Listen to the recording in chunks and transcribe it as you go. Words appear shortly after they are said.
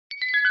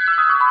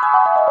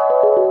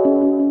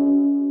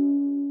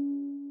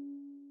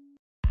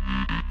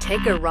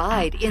Take a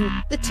ride in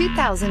the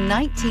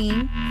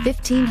 2019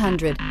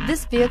 1500.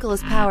 This vehicle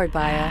is powered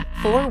by a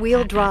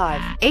 4-wheel drive,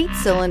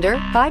 8-cylinder,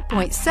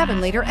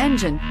 5.7-liter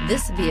engine.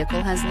 This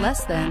vehicle has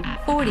less than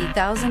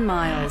 40,000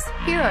 miles.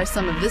 Here are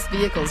some of this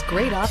vehicle's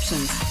great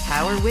options: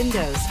 power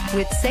windows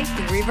with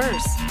safety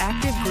reverse,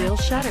 active grille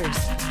shutters,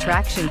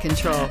 traction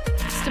control,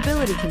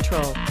 stability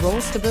control,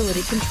 roll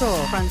stability control,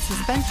 front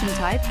suspension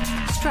type,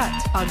 strut,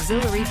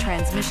 auxiliary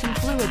transmission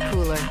fluid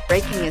cooler,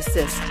 braking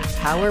assist,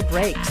 power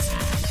brakes.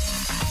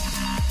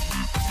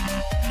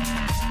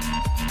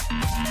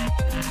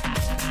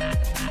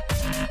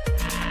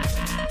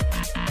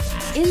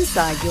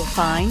 Inside you'll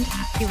find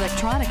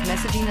electronic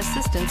messaging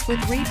assistance with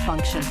read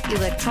function,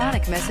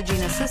 electronic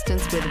messaging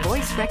assistance with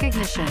voice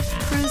recognition,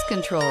 cruise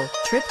control,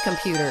 trip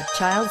computer,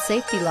 child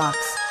safety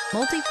locks,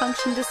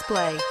 multifunction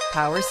display,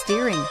 power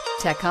steering,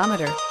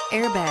 tachometer,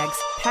 airbags,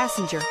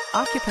 passenger,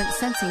 occupant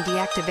sensing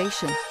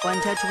deactivation,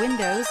 one-touch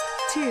windows,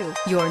 too.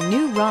 Your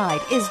new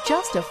ride is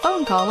just a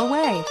phone call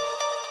away.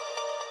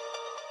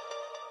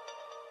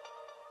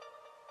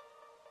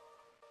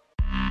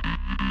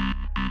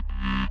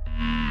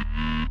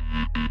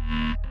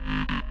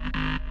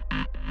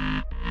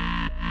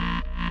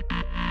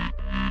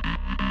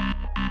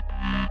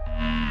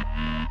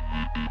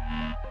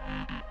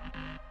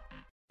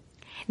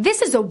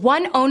 This is a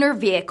one-owner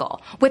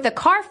vehicle with a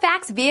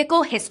Carfax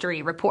Vehicle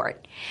History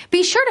Report.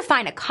 Be sure to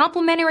find a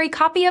complimentary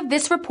copy of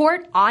this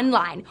report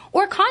online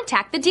or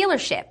contact the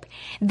dealership.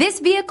 This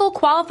vehicle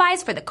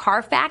qualifies for the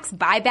Carfax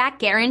Buyback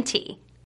Guarantee.